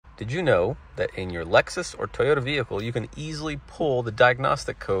Did you know that in your Lexus or Toyota vehicle, you can easily pull the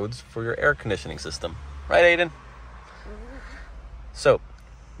diagnostic codes for your air conditioning system? Right, Aiden? So,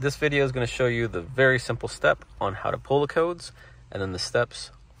 this video is going to show you the very simple step on how to pull the codes and then the steps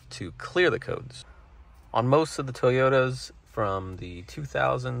to clear the codes. On most of the Toyotas from the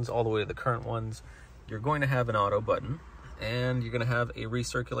 2000s all the way to the current ones, you're going to have an auto button and you're going to have a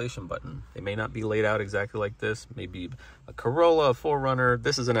recirculation button. They may not be laid out exactly like this. Maybe a Corolla, a 4Runner.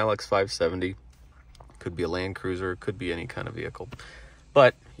 This is an LX570. Could be a Land Cruiser, could be any kind of vehicle.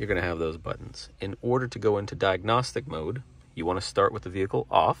 But you're going to have those buttons. In order to go into diagnostic mode, you want to start with the vehicle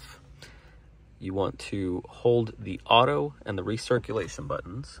off. You want to hold the auto and the recirculation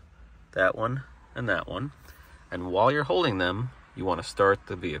buttons, that one and that one. And while you're holding them, you want to start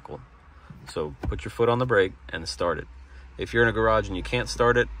the vehicle. So put your foot on the brake and start it. If you're in a garage and you can't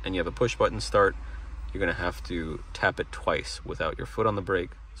start it and you have a push button start, you're going to have to tap it twice without your foot on the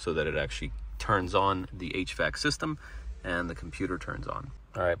brake so that it actually turns on the HVAC system and the computer turns on.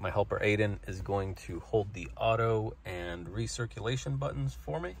 All right, my helper Aiden is going to hold the auto and recirculation buttons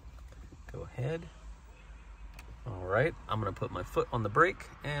for me. Go ahead. All right, I'm going to put my foot on the brake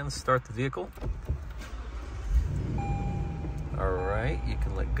and start the vehicle. All right, you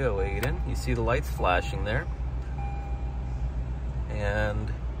can let go, Aiden. You see the lights flashing there.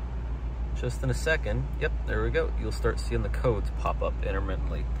 And just in a second, yep, there we go. You'll start seeing the codes pop up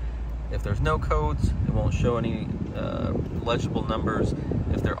intermittently. If there's no codes, it won't show any legible numbers.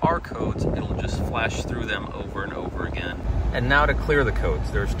 If there are codes, it'll just flash through them over and over again. And now to clear the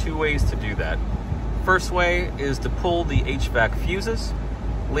codes, there's two ways to do that. First way is to pull the HVAC fuses,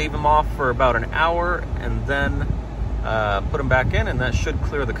 leave them off for about an hour, and then put them back in, and that should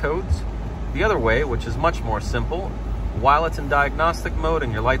clear the codes. The other way, which is much more simple, while it's in diagnostic mode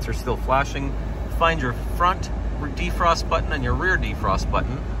and your lights are still flashing, find your front defrost button and your rear defrost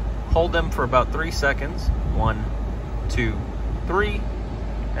button. Hold them for about 3 seconds. 1, 2, 3.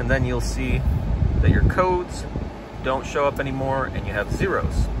 And then you'll see that your codes don't show up anymore and you have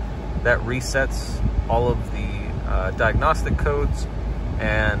zeros. That resets all of the diagnostic codes.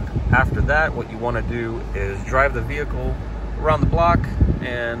 And after that, what you want to do is drive the vehicle around the block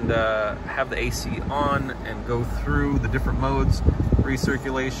and have the AC on and go through the different modes: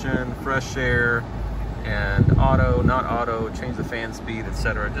 recirculation, fresh air, and auto, not auto, change the fan speed,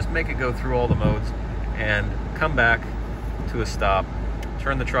 etc. Just make it go through all the modes and come back to a stop,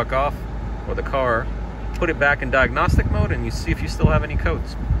 turn the truck off or the car, put it back in diagnostic mode, and you see if you still have any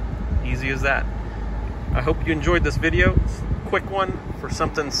codes. Easy as that. I hope you enjoyed this video. It's a quick one for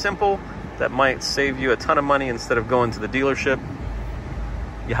something simple that might save you a ton of money instead of going to the dealership.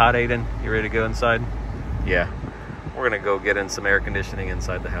 You hot, Aiden? You ready to go inside? Yeah. We're gonna go get in some air conditioning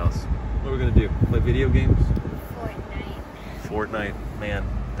inside the house. What are we gonna do? Play video games? Fortnite. Man,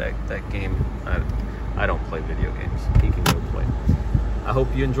 that game, I don't play video games. He can go play. I hope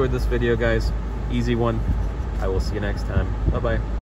you enjoyed this video, guys. Easy one. I will see you next time. Bye-bye.